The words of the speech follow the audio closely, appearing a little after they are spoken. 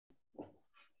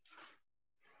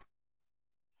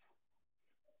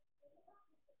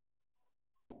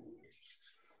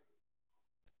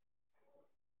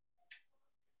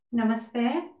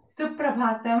Namaste,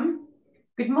 Suprabhatam,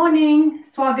 good morning,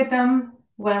 Swagatam,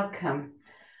 welcome.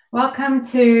 Welcome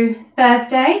to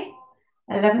Thursday,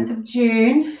 11th of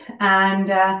June, and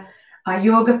our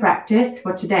yoga practice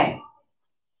for today.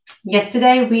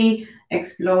 Yesterday we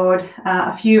explored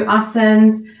a few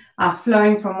asanas,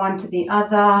 flowing from one to the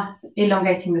other,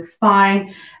 elongating the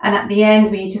spine, and at the end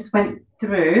we just went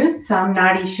through some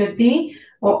Nadi Shuddhi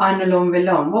or Anulom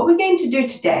Vilom. What we're going to do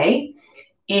today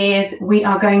is we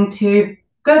are going to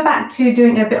go back to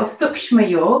doing a bit of Sukshma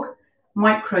Yoga,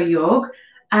 micro yoga,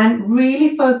 and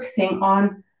really focusing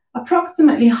on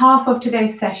approximately half of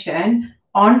today's session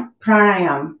on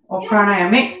pranayam or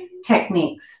pranayamic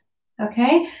techniques.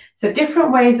 Okay, so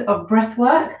different ways of breath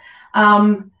work,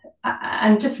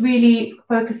 and just really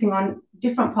focusing on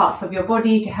different parts of your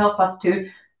body to help us to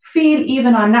feel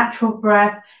even our natural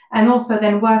breath, and also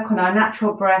then work on our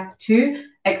natural breath to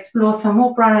explore some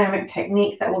more pranayamic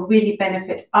techniques that will really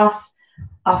benefit us,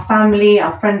 our family,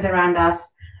 our friends around us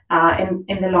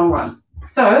in the long run.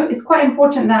 So it's quite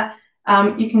important that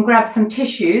you can grab some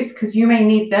tissues because you may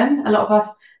need them. A lot of us,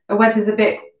 the weather's a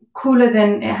bit cooler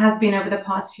than it has been over the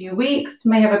past few weeks,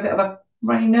 may have a bit of a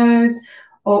runny nose,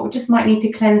 or just might need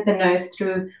to cleanse the nose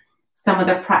through some of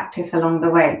the practice along the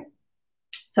way.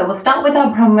 So we'll start with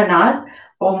our Brahmanad,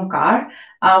 Omkar.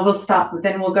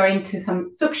 Then we'll go into some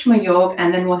Sukshma Yoga,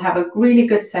 and then we'll have a really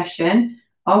good session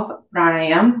of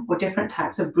pranayam or different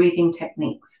types of breathing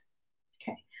techniques.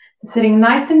 Okay, so sitting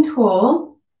nice and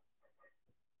tall,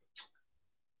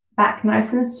 back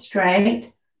nice and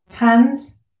straight,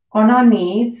 hands on our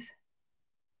knees,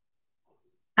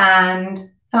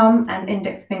 and thumb and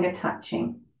index finger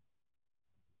touching.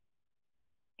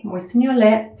 Moisten your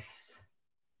lips,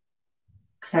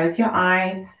 close your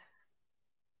eyes,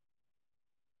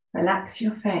 relax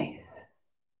your face.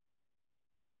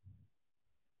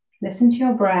 Listen to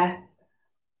your breath.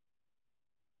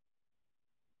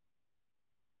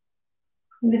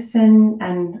 Listen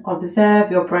and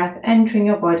observe your breath entering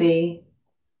your body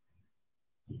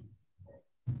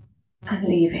and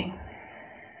leaving.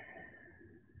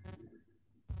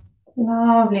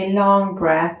 Lovely long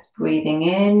breaths, breathing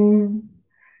in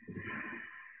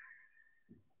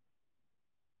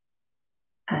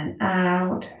and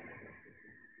out.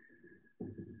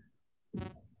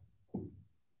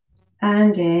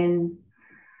 And in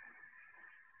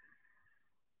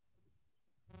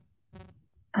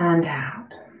and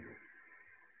out.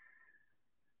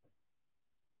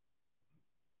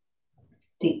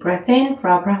 Deep breath in for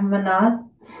our Brahmanad.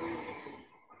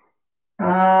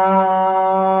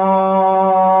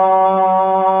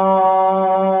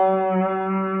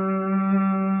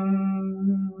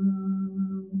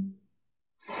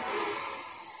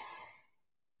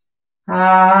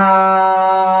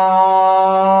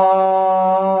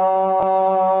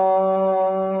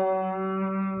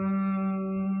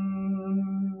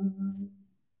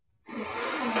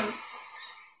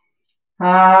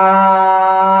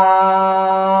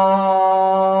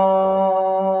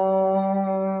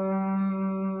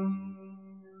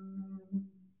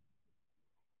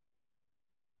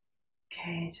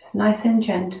 Okay, just nice and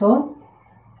gentle.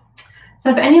 So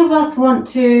if any of us want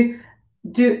to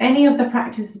do any of the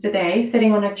practices today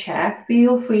sitting on a chair,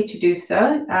 feel free to do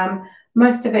so.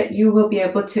 Most of it you will be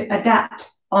able to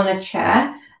adapt on a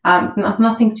chair.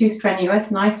 Nothing's too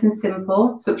strenuous, nice and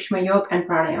simple, Sukshma Yoga and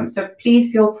pranayam. So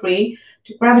please feel free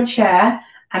to grab a chair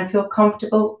and feel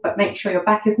comfortable, but make sure your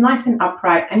back is nice and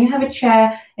upright, and you have a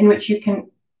chair in which you can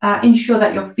ensure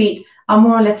that your feet are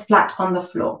more or less flat on the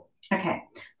floor. Okay,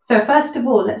 so first of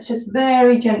all, let's just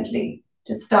very gently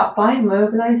just start by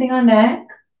mobilizing our neck.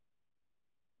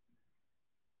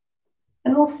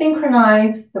 And we'll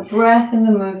synchronize the breath and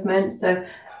the movement. So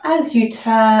as you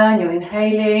turn, you're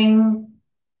inhaling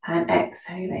and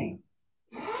exhaling.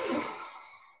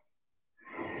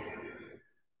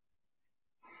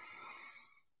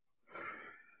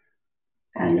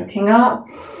 And looking up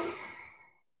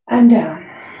and down.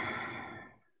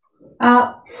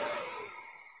 Up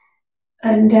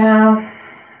and down.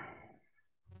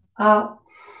 Up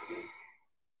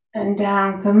and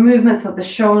down. So movements of the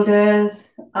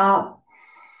shoulders, up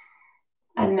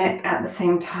and neck at the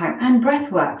same time. And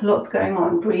breath work, lots going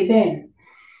on. Breathe in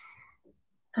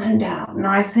and out,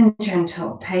 nice and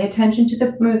gentle. Pay attention to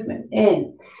the movement.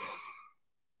 In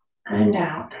and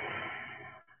out.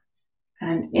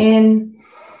 And in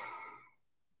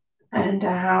and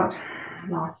out.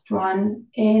 Last one.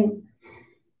 In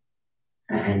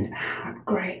and out.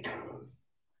 Great.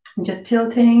 And just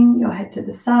tilting your head to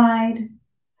the side.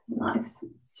 Nice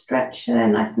stretch there,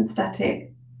 nice and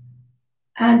static.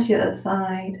 And to the other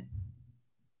side.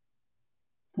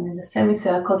 And then the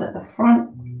semicircles at the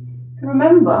front. So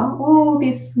remember, all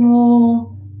these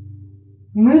small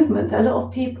movements a lot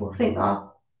of people think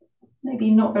are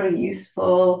maybe not very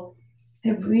useful.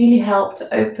 They really help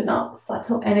to open up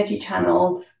subtle energy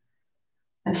channels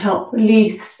and help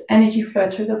release energy flow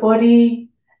through the body,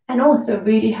 and also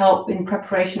really help in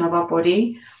preparation of our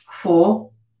body for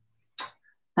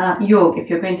yoga. If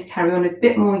you're going to carry on a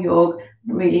bit more yoga, it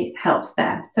really helps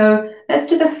there. So let's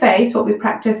do the face, what we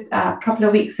practiced a couple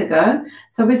of weeks ago.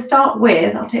 So we start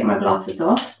with, I'll take my glasses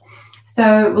off.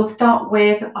 So we'll start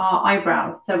with our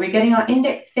eyebrows. So we're getting our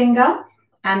index finger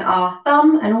and our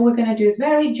thumb, and all we're going to do is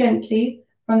very gently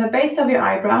from the base of your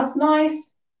eyebrows,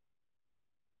 nice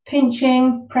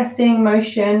pinching, pressing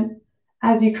motion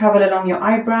as you travel along your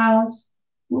eyebrows.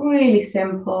 Really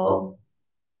simple.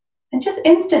 And just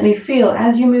instantly feel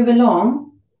as you move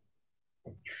along,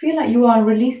 you feel like you are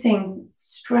releasing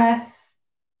stress,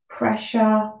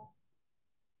 pressure.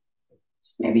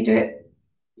 Just maybe do it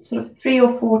sort of 3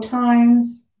 or 4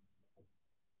 times.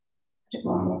 Do it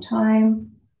one more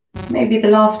time. Maybe the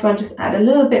last one, just add a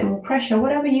little bit more pressure,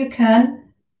 whatever you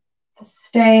can.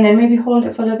 Sustain and maybe hold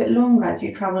it for a little bit longer as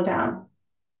you travel down.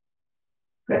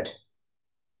 Good.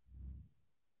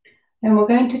 Then we're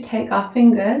going to take our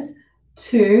fingers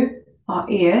to our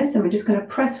ears, and we're just going to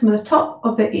press from the top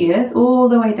of the ears all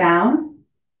the way down.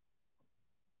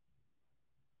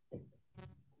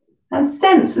 And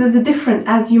sense there's a difference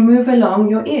as you move along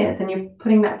your ears and you're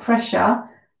putting that pressure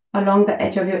along the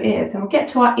edge of your ears. And we'll get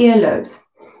to our earlobes.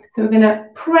 So we're going to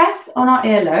press on our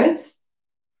earlobes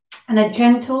and a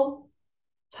gentle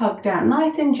tug down,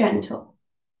 nice and gentle,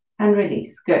 and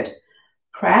release. Good.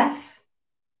 Press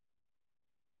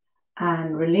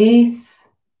and release.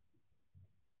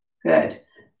 Good.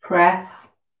 Press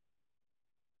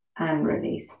and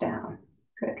release down.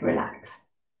 Good. Relax.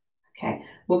 Okay.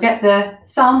 We'll get the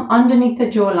thumb underneath the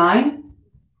jawline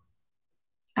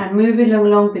and move it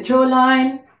along the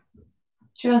jawline.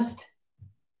 Just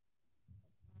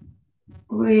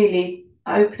really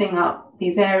opening up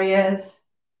these areas.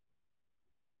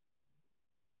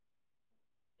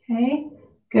 Okay,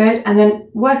 good. And then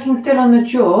working still on the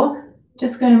jaw,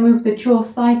 just going to move the jaw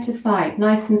side to side,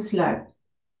 nice and slow.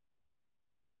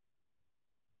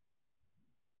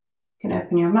 You can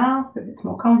open your mouth if it's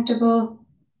more comfortable.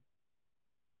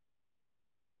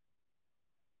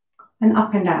 And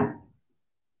up and down.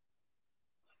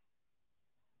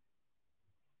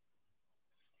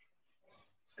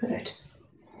 Good.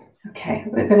 Okay,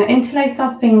 we're going to interlace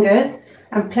our fingers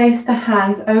and place the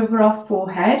hands over our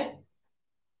forehead.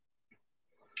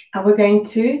 And we're going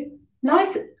to,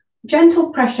 nice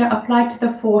gentle pressure applied to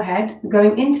the forehead,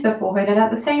 going into the forehead, and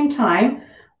at the same time,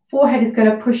 forehead is going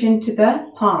to push into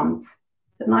the palms.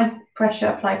 So nice pressure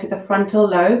applied to the frontal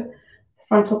lobe, the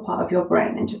frontal part of your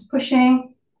brain, and just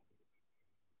pushing.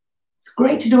 It's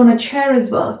great to do on a chair as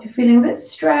well. If you're feeling a bit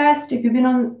stressed, if you've been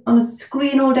on a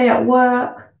screen all day at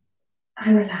work,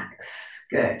 and relax.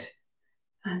 Good.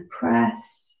 And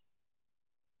press.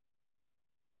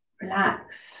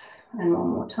 Relax. And one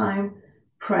more time.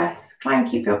 Press. Try and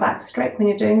keep your back straight when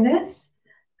you're doing this.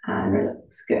 And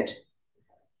relax. Good.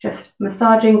 Just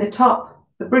massaging the top,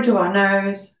 the bridge of our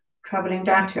nose, traveling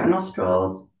down to your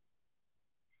nostrils.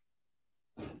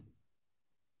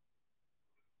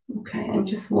 Okay, and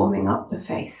just warming up the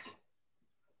face.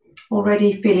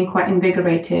 Already feeling quite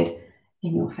invigorated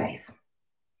in your face.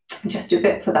 And just do a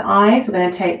bit for the eyes. We're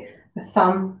going to take the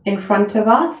thumb in front of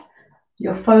us.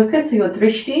 Your focus, or your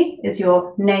drishti, is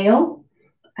your nail.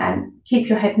 And keep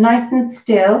your head nice and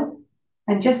still.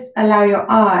 And just allow your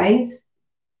eyes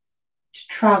to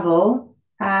travel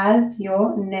as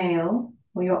your nail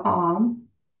or your arm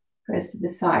goes to the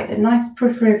side. A nice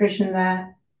peripheral vision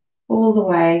there, all the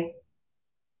way.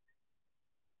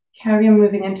 Carry on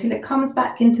moving until it comes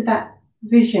back into that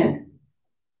vision.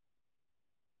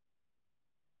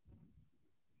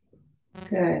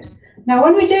 Good. Now,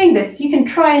 when we're doing this, you can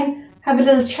try and have a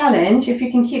little challenge. If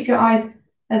you can keep your eyes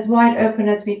as wide open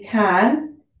as we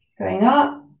can, going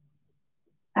up,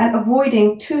 and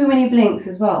avoiding too many blinks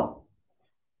as well.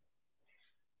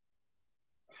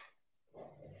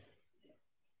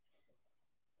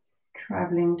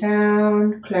 Traveling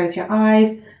down, close your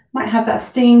eyes. Might have that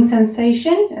stinging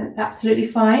sensation, and it's absolutely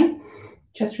fine.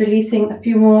 Just releasing a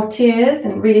few more tears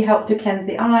and really help to cleanse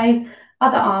the eyes.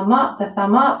 Other arm up, the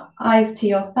thumb up, eyes to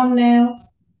your thumbnail.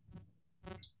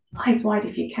 Eyes wide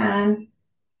if you can.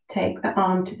 Take the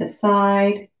arm to the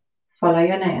side, follow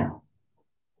your nail.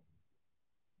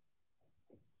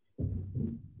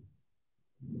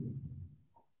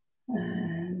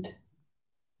 And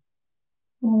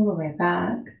all the way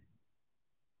back.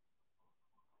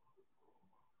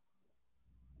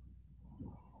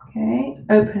 Okay,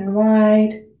 open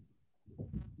wide.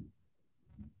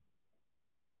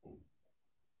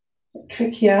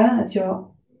 Trickier as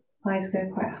your eyes go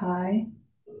quite high.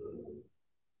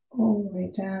 All the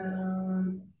way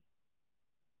down.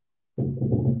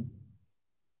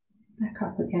 Back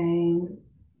up again.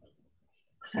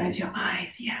 Close your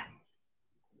eyes, yeah.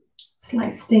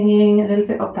 Slight stinging, a little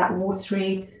bit of that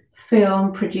watery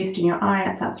film produced in your eye.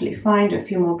 That's absolutely fine. Do a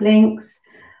few more blinks.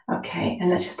 Okay, and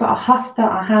let's just put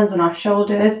our hands on our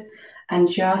shoulders and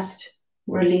just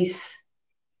release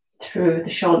through the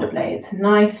shoulder blades.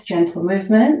 Nice, gentle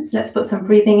movements. Let's put some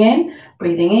breathing in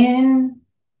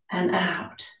and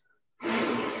out.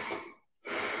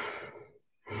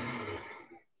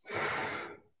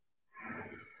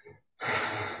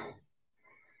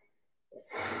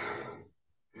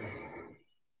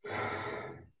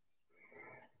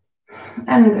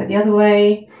 And go the other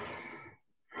way.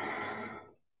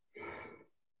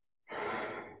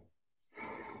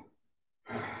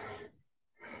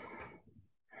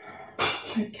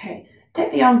 Okay,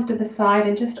 take the arms to the side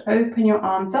and just open your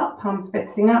arms up, palms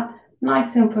facing up.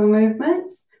 Nice simple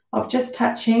movements of just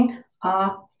touching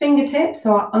our fingertips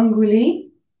or our anguli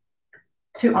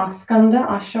to our skanda,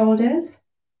 our shoulders.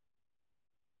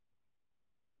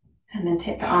 And then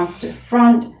take the arms to the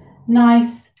front.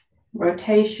 Nice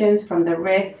rotations from the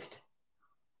wrist.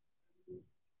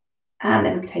 And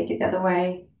then take it the other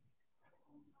way.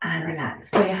 And relax.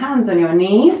 Put your hands on your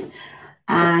knees.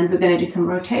 And we're going to do some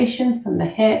rotations from the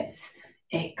hips.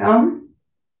 Ekam.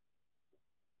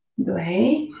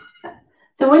 Due.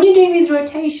 So when you're doing these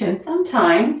rotations,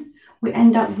 sometimes we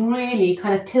end up really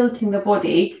kind of tilting the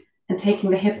body and taking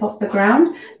the hip off the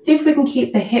ground. See if we can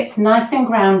keep the hips nice and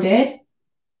grounded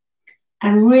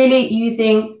and really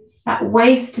using that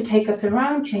waist to take us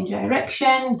around. Change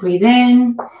direction. Breathe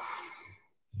in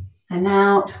and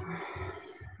out.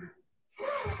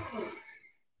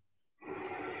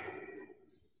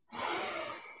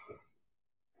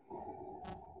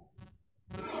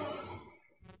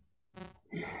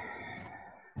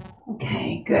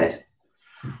 Okay, good.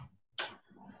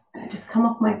 Just come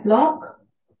off my block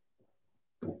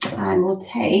and we'll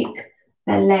take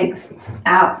the legs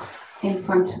out in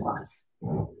front of us.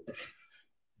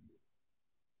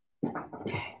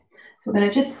 Okay, so we're going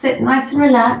to just sit nice and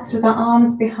relaxed with our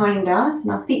arms behind us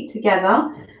and our feet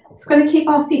together. It's going to keep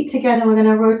our feet together. We're going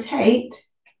to rotate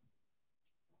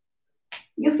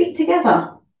your feet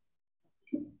together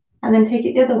and then take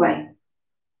it the other way.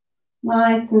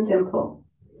 Nice and simple.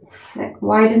 Like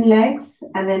widen legs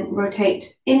and then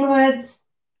rotate inwards.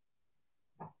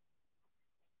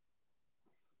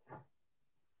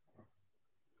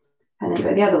 And then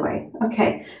go the other way.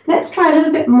 Okay, let's try a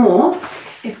little bit more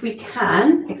if we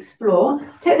can explore.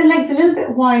 Take the legs a little bit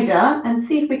wider and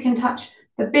see if we can touch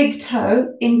the big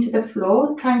toe into the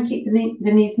floor. Try and keep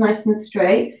the knees nice and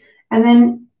straight. And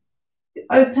then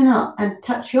open up and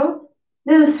touch your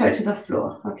little toe to the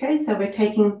floor. Okay, so we're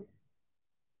taking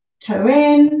toe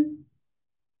in,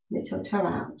 little toe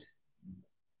out.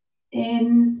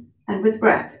 In and with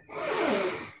breath.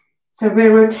 So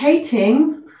we're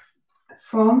rotating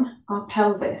from our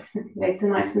pelvis. Legs are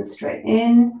nice and straight.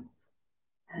 In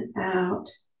and out.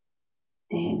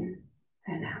 In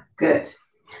and out. Good.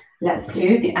 Let's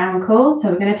do the ankle. So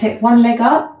we're going to take one leg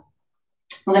up.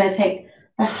 We're going to take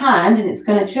the hand and it's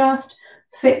going to just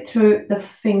fit through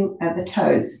the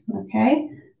toes. Okay.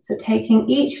 So taking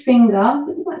each finger,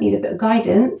 we might need a bit of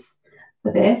guidance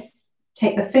for this.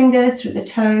 Take the fingers through the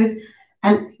toes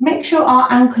and make sure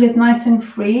our ankle is nice and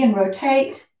free and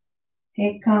rotate.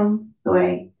 Ekam,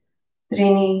 due,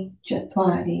 trini,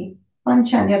 chatwari,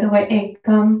 pancha. And the other way,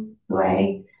 ekam,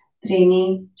 due,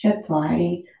 trini,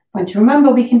 chatwari, pancha.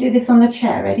 Remember, we can do this on the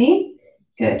chair. Ready?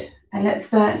 Good. And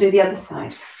let's do the other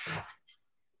side.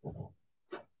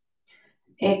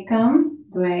 Ekam,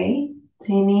 due,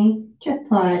 trini,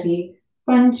 chatwari,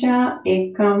 pancha,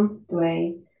 ekam,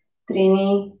 due,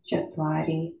 trini,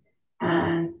 chatwari,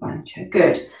 and pancha.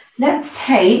 Good. Let's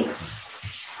take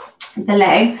the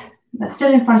legs. They're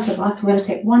still in front of us. We're going to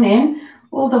take one in,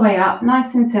 all the way up,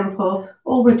 nice and simple.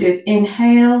 All we'll do is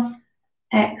inhale,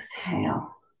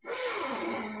 exhale.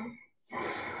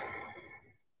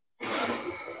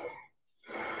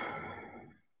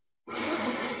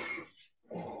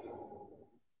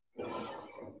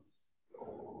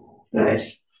 Good.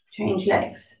 Change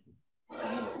legs.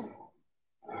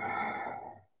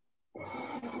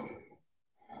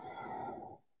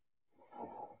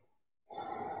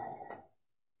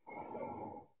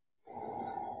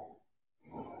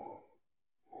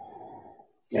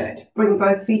 Good. Bring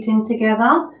both feet in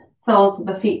together, soles of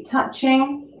the feet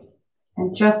touching,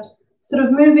 and just sort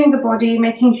of moving the body,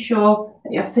 making sure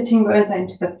that your sitting bones are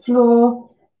into the floor.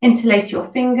 Interlace your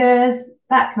fingers,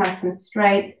 back nice and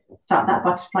straight. Start that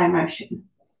butterfly motion.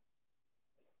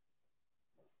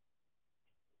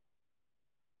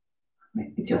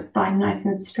 Is your spine nice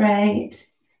and straight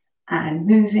and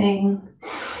moving?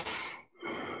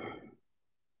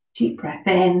 Deep breath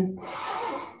in.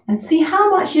 And see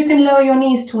how much you can lower your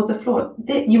knees towards the floor.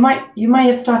 You may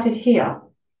have started here.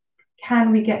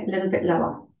 Can we get a little bit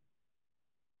lower?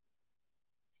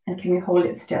 And can we hold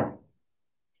it still?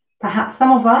 Perhaps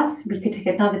some of us, we could take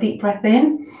another deep breath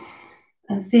in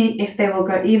and see if they will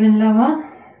go even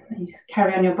lower. And you just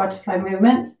carry on your butterfly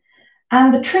movements.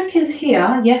 And the trick is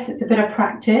here, yes, it's a bit of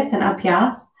practice and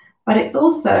abhyas, but it's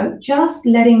also just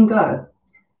letting go.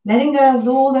 Letting go of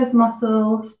all those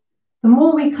muscles. The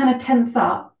more we kind of tense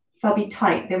up, they'll be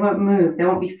tight, they won't move, they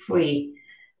won't be free.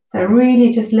 So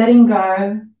really just letting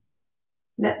go.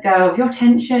 Let go of your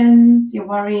tensions, your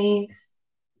worries.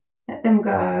 Let them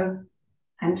go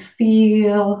and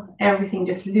feel everything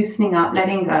just loosening up,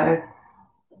 letting go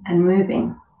and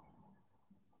moving.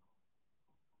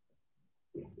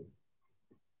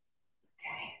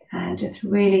 And just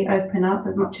really open up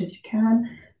as much as you can.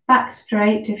 Back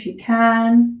straight if you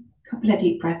can. A couple of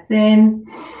deep breaths in.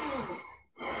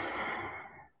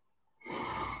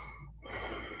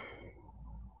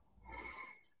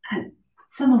 And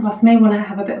some of us may want to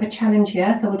have a bit of a challenge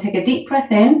here. So we'll take a deep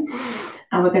breath in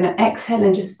and we're going to exhale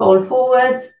and just fold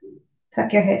forwards.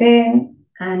 Tuck your head in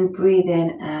and breathe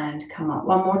in and come up.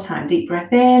 One more time. Deep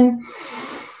breath in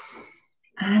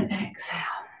and exhale.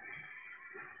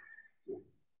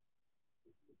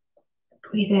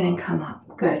 Breathe in and come up.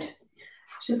 Good.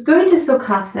 Just go into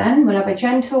Sukhasana. We'll have a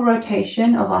gentle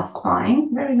rotation of our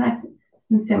spine. Very nice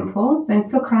and simple. So in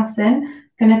Sukhasana,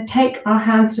 going to take our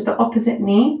hands to the opposite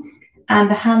knee, and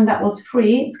the hand that was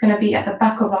free is going to be at the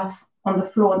back of us on the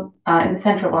floor in the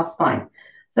center of our spine.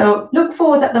 So look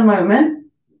forward at the moment.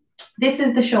 This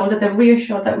is the shoulder, the rear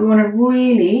shoulder, that we want to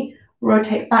really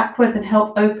rotate backwards and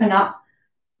help open up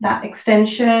that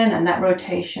extension and that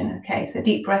rotation. Okay, so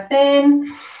deep breath in.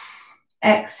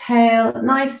 Exhale,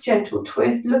 nice gentle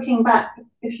twist, looking back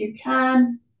if you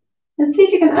can. And see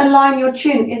if you can align your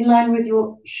chin in line with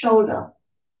your shoulder.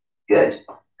 Good.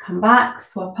 Come back,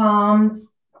 swap arms.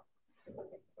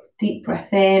 Deep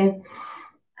breath in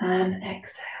and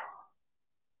exhale.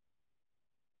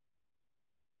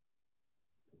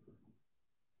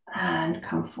 And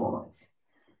come forwards.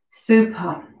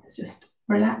 Super. Let's just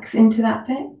relax into that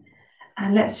bit.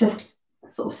 And let's just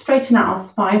sort of straighten out our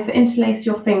spine. So interlace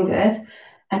your fingers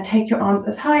and take your arms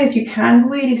as high as you can.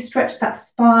 Really stretch that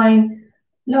spine.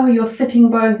 Lower your sitting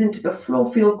bones into the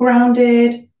floor. Feel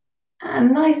grounded.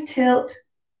 And nice tilt.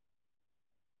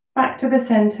 Back to the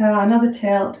center. Another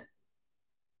tilt.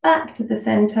 Back to the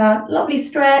center. Lovely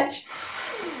stretch.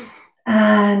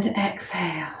 And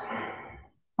exhale.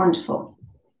 Wonderful.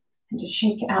 And just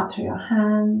shake it out through your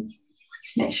hands.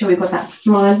 Make sure we've got that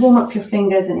smile. Warm up your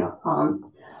fingers and your palms.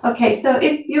 Okay, so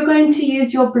if you're going to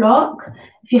use your block,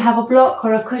 if you have a block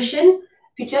or a cushion,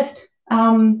 if you just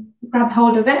grab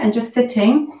hold of it and just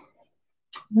sitting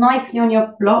nicely on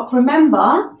your block.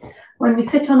 Remember, when we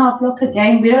sit on our block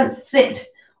again, we don't sit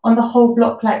on the whole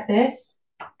block like this,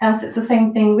 else it's the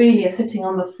same thing really as sitting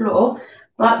on the floor,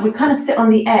 but we kind of sit on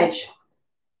the edge.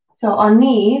 So our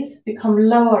knees become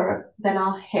lower than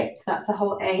our hips. That's the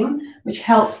whole aim, which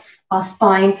helps our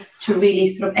spine to really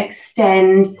sort of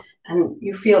extend, and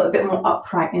you feel a bit more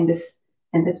upright in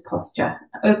this posture,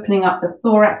 opening up the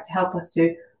thorax to help us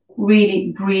to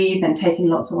really breathe and take in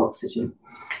lots of oxygen.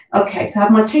 Okay, so I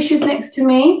have my tissues next to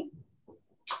me.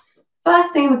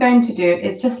 First thing we're going to do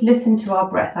is just listen to our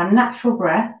breath, our natural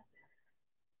breath.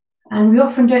 And we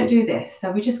often don't do this.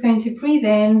 So we're just going to breathe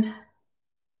in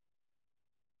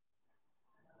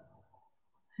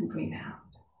and breathe out.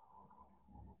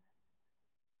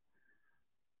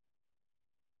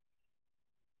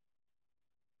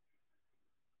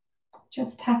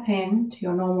 Just tap in to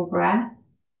your normal breath.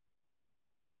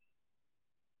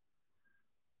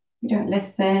 We don't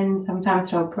listen sometimes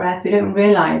to our breath. We don't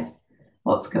realize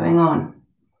what's going on.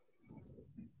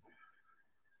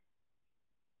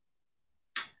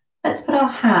 Let's put our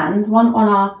hand, one on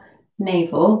our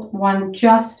navel, one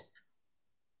just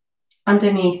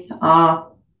underneath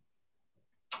our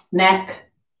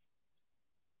neck,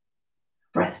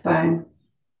 breastbone.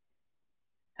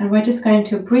 And we're just going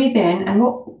to breathe in, and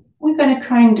what we're going to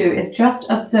try and do is just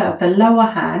observe the lower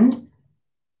hand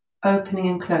opening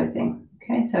and closing.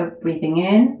 Okay, so breathing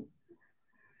in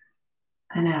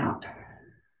and out.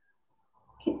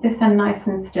 Keep this hand nice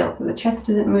and still so the chest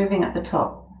isn't moving at the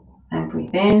top. And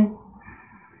breathe in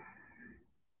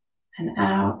and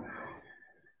out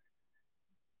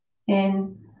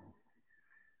in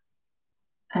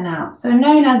and out. So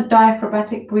known as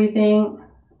diaphragmatic breathing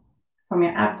from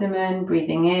your abdomen,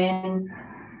 breathing in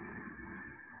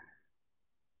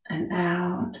and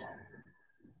out,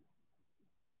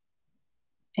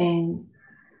 in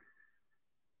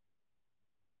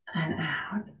and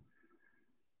out.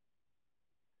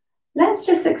 Let's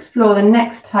just explore the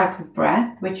next type of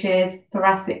breath, which is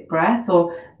thoracic breath,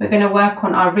 or we're going to work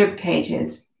on our rib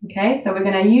cages. Okay, so we're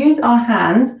going to use our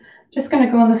hands, just going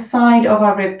to go on the side of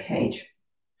our rib cage.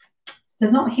 So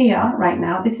they're not here right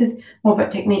now. This is more of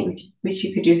a technique which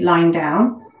you could do lying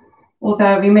down,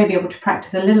 although we may be able to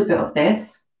practice a little bit of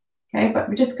this. Okay, but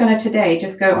we're just going to today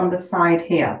just go on the side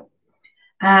here.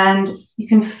 And you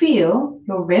can feel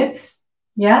your ribs,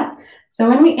 yeah? So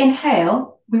when we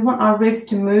inhale, we want our ribs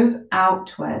to move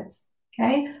outwards,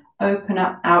 okay? Open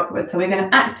up outwards. So we're going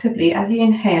to actively, as you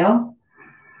inhale,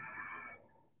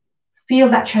 feel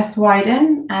that chest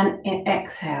widen and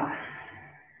exhale.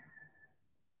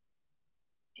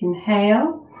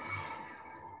 Inhale,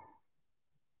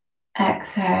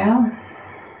 exhale.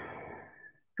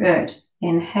 Good.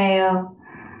 Inhale,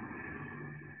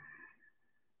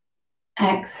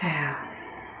 exhale.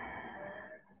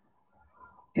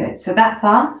 Good. So that's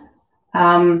our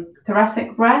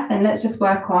thoracic breath, and let's just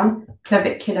work on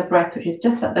clavicular breath, which is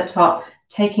just at the top,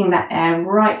 taking that air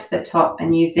right to the top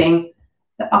and using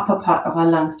the upper part of our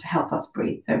lungs to help us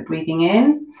breathe. So breathing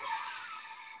in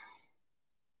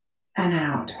and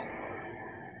out.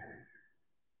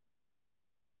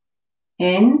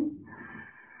 In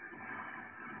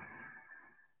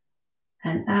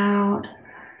and out.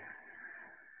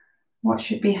 What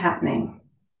should be happening?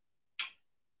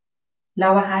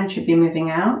 Lower hand should be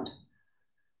moving out.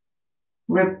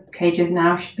 Rib cages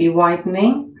now should be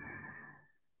widening.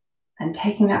 And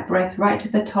taking that breath right to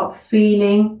the top,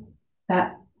 feeling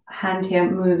that hand here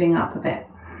moving up a bit.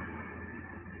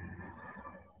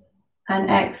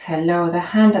 And exhale, lower the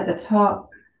hand at the top,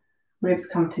 ribs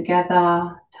come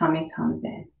together, tummy comes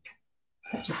in.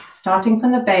 So just starting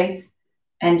from the base,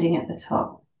 ending at the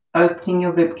top, opening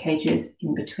your rib cages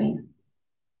in between.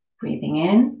 Breathing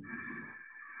in.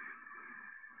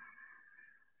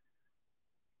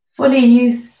 Fully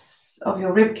use of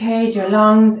your rib cage, your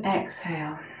lungs,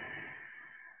 exhale.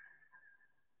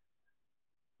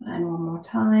 And one more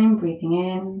time, breathing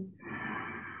in.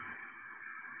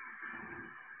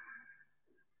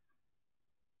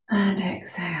 And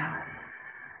exhale.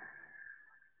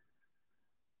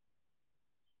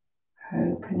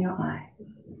 Open your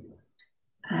eyes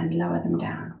and lower them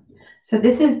down. So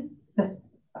this is the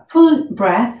full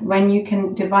breath when you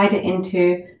can divide it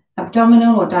into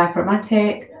abdominal or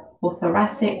diaphragmatic or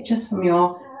thoracic, just from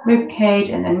your rib cage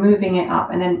and then moving it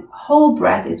up. And then whole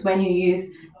breath is when you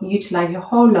utilize your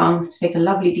whole lungs to take a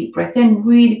lovely deep breath in,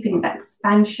 really feeling that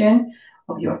expansion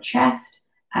of your chest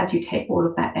as you take all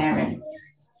of that air in. Okay.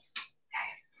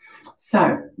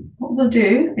 So what we'll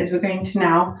do is we're going to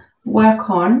now work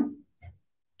on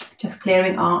just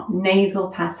clearing our nasal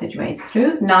passageways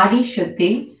through Nadi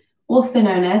Shuddhi, also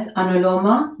known as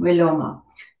Anuloma Viloma.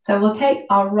 So we'll take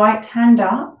our right hand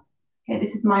up. Okay,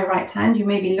 this is my right hand. You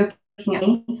may be looking at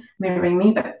me, mirroring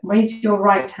me, but raise your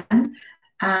right hand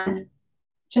and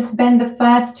just bend the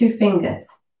first two fingers.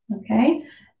 Okay,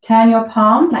 turn your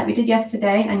palm like we did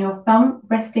yesterday and your thumb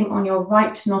resting on your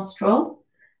right nostril,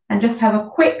 and just have a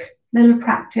quick little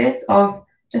practice of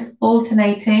just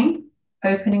alternating,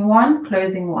 opening one,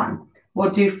 closing one. We'll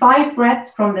do 5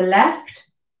 breaths from the left,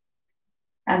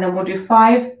 and then we'll do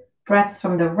 5 breaths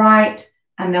from the right,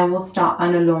 and then we'll start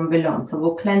Anulom Vilom. So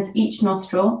we'll cleanse each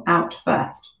nostril out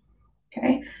first.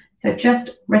 Okay, so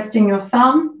just resting your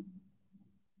thumb,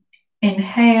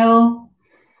 inhale,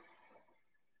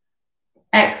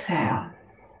 exhale,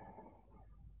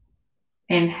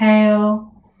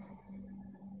 inhale,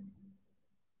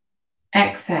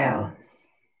 exhale,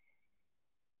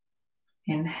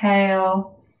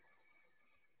 inhale,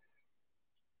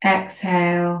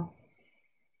 exhale,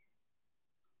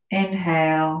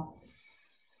 inhale,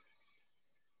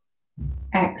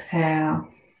 exhale.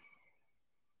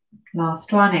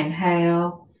 Last one,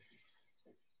 inhale,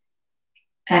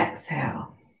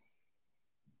 exhale.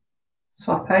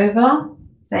 Swap over,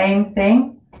 same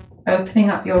thing. Opening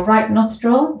up your right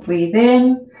nostril, breathe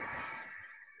in,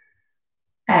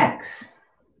 X,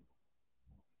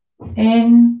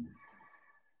 in,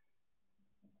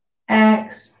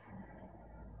 X,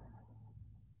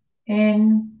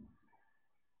 in,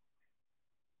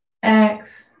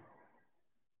 X,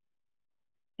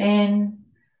 in,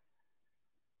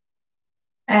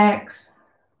 X,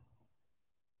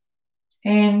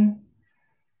 in,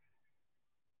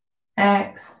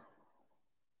 X,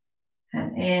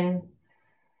 and in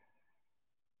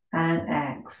and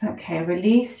X. Okay,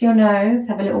 release your nose,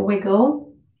 have a little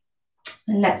wiggle.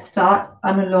 And let's start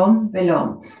Anulom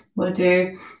Vilom. We'll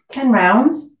do 10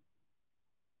 rounds.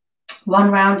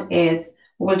 One round is,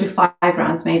 we'll do 5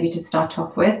 rounds maybe to start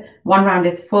off with. One round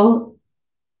is full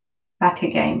back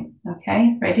again.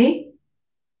 Okay, ready?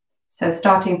 So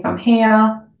starting from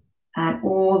here and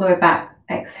all the way back,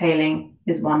 exhaling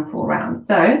is 1 full round.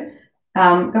 So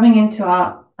going into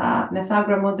our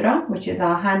Nasagra Mudra, which is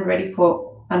our hand ready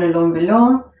for Anulom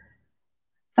Vilom.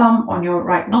 Thumb on your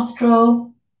right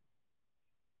nostril,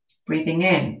 breathing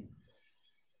in.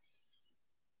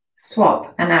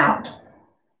 Swap and out.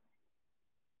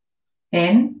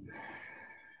 In.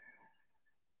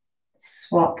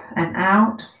 Swap and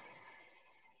out.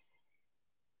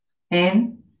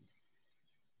 In.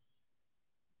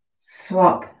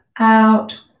 Swap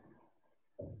out.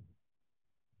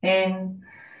 In.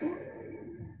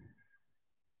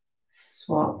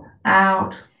 Swap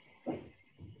out.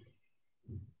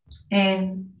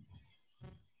 In.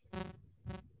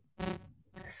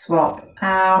 Swap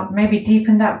out. Maybe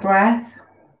deepen that breath.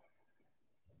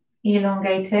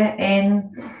 Elongate it.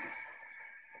 In.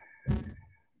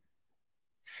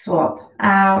 Swap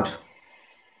out.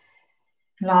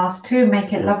 Last 2.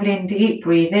 Make it lovely and deep.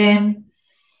 Breathe in.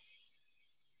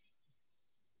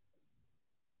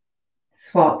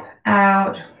 Swap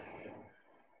out.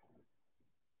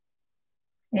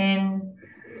 In.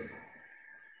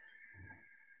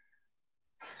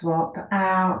 Swap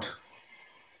out.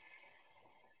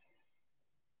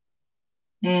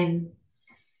 In.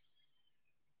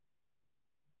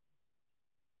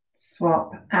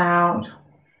 Swap out.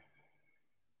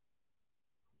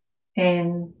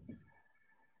 In.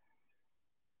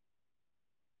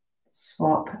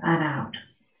 Swap and out.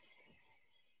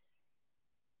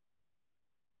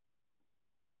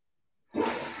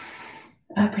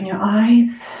 Open your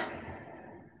eyes.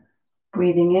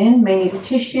 Breathing in, may need a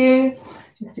tissue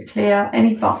just to clear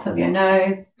any parts of your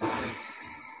nose.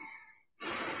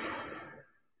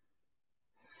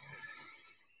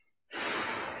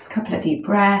 A couple of deep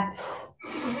breaths.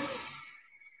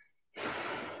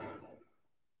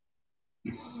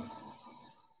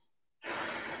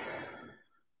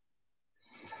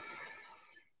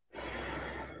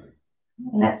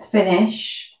 Let's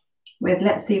finish with,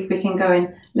 let's see if we can go in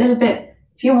a little bit,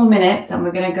 a few more minutes, and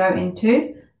we're going to go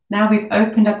into, now we've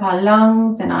opened up our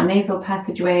lungs and our nasal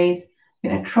passageways,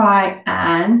 we're going to try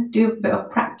and do a bit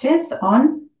of practice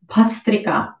on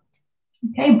Bhastrika.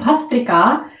 Okay,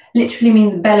 Bhastrika literally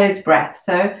means bellows breath.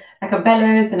 So like a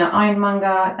bellows and an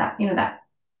ironmonger, that, you know, that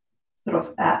sort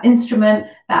of instrument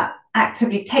that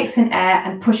actively takes in air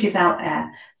and pushes out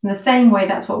air. So in the same way,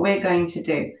 that's what we're going to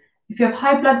do. If you have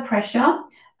high blood pressure,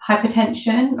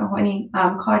 hypertension, or any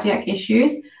cardiac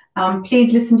issues,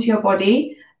 please listen to your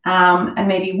body and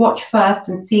maybe watch first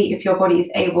and see if your body is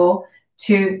able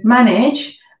to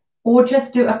manage, or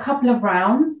just do a couple of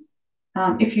rounds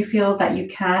if you feel that you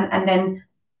can, and then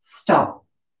stop.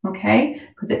 Okay,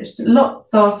 because it's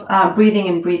lots of breathing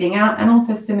in, breathing out, and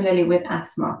also similarly with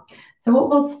asthma. So what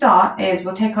we'll start is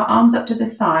we'll take our arms up to the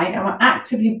side and we're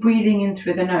actively breathing in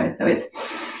through the nose. So it's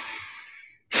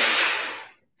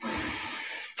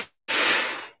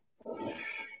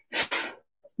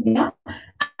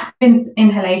active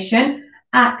inhalation,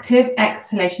 active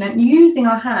exhalation, and using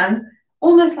our hands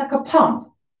almost like a pump,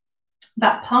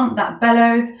 that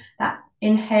bellows, that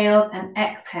inhales and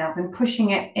exhales, and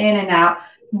pushing it in and out.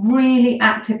 Really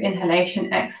active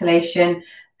inhalation, exhalation,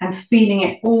 and feeling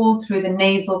it all through the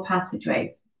nasal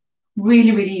passageways.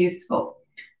 Really, really useful.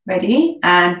 Ready?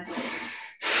 And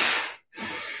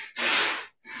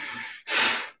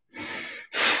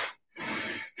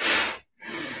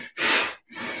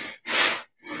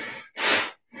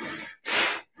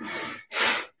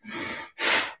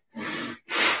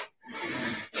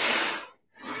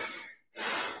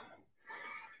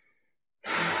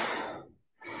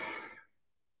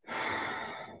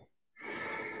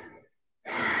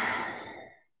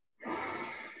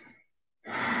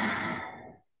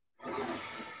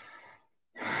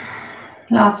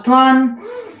last one.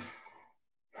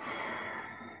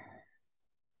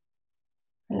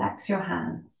 Relax your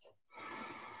hands.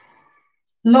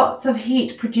 Lots of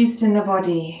heat produced in the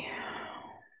body.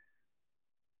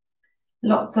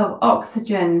 Lots of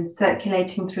oxygen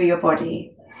circulating through your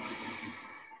body.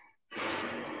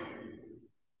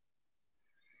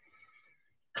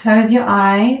 Close your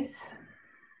eyes.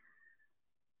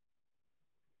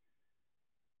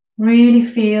 Really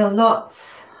feel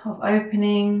lots of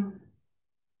opening.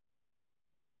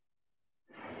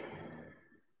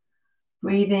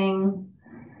 Breathing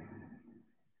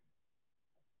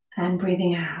and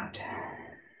breathing out.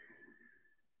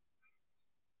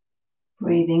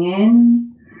 Breathing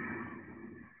in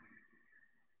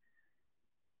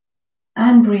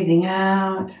and breathing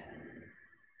out.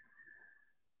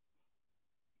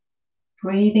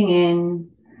 Breathing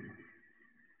in,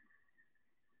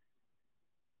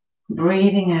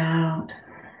 breathing out.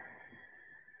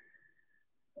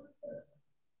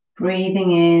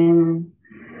 Breathing in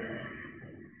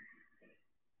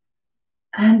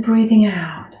and breathing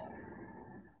out.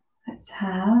 Let's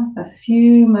have a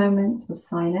few moments of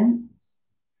silence.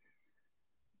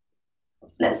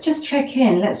 Let's just check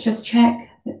in. Let's just check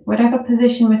that whatever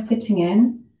position we're sitting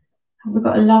in, we've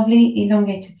got a lovely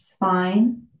elongated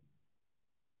spine.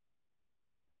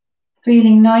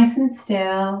 Feeling nice and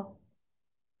still.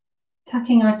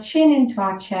 Tucking our chin into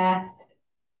our chest.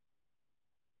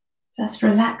 Just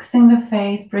relaxing the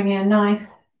face, bringing a nice,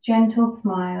 gentle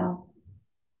smile.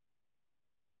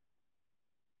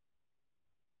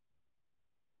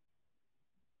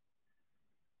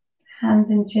 Hands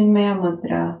in Chinmaya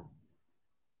Mudra.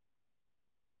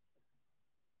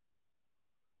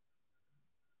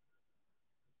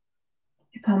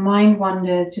 If our mind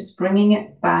wanders, just bringing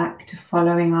it back to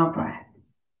following our breath.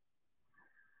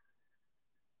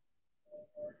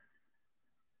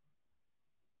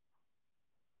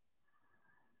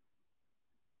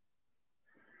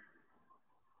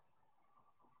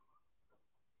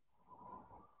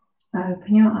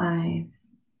 Open your eyes.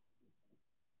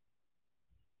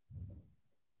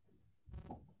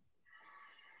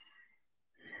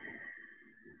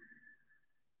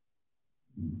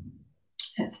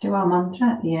 Let's do our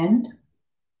mantra at the end.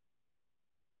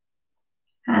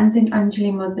 Hands in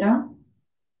Anjali Mudra.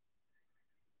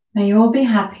 May you all be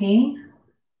happy.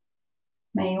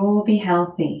 May you all be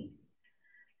healthy.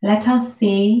 Let us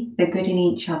see the good in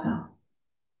each other.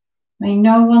 May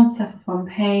no one suffer from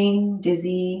pain,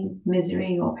 disease,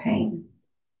 misery, or pain.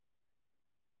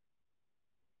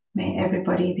 May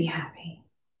everybody be happy.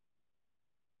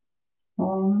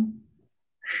 Om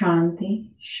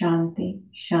Shanti, Shanti,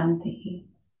 Shanti.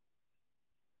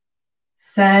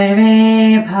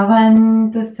 Sarve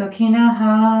bhavantu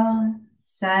sukhinaha,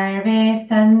 sarve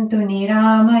santu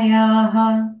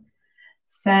niramayaha,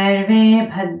 sarve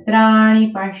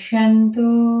bhadrani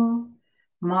pashyantu,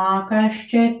 ma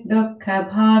kaschit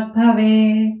dukkha bhag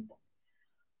bhavet.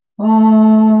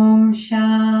 Om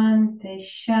Shanti,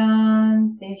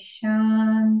 Shanti,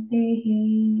 Shanti.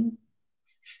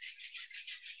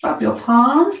 Rub your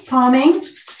palms, palming.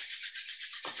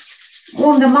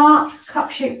 Warm them up,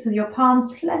 cup shapes with your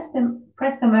palms, press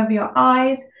them over your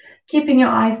eyes, keeping your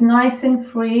eyes nice and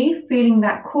free, feeling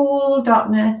that cool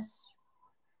darkness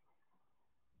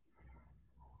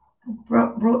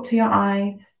brought to your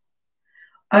eyes.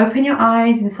 Open your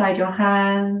eyes inside your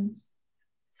hands.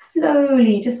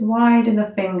 Slowly, just widen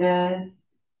the fingers.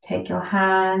 Take your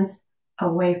hands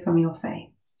away from your face.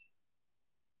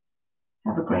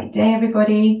 Have a great day,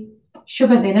 everybody.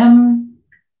 Shubha Dinam.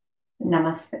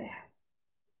 Namaste.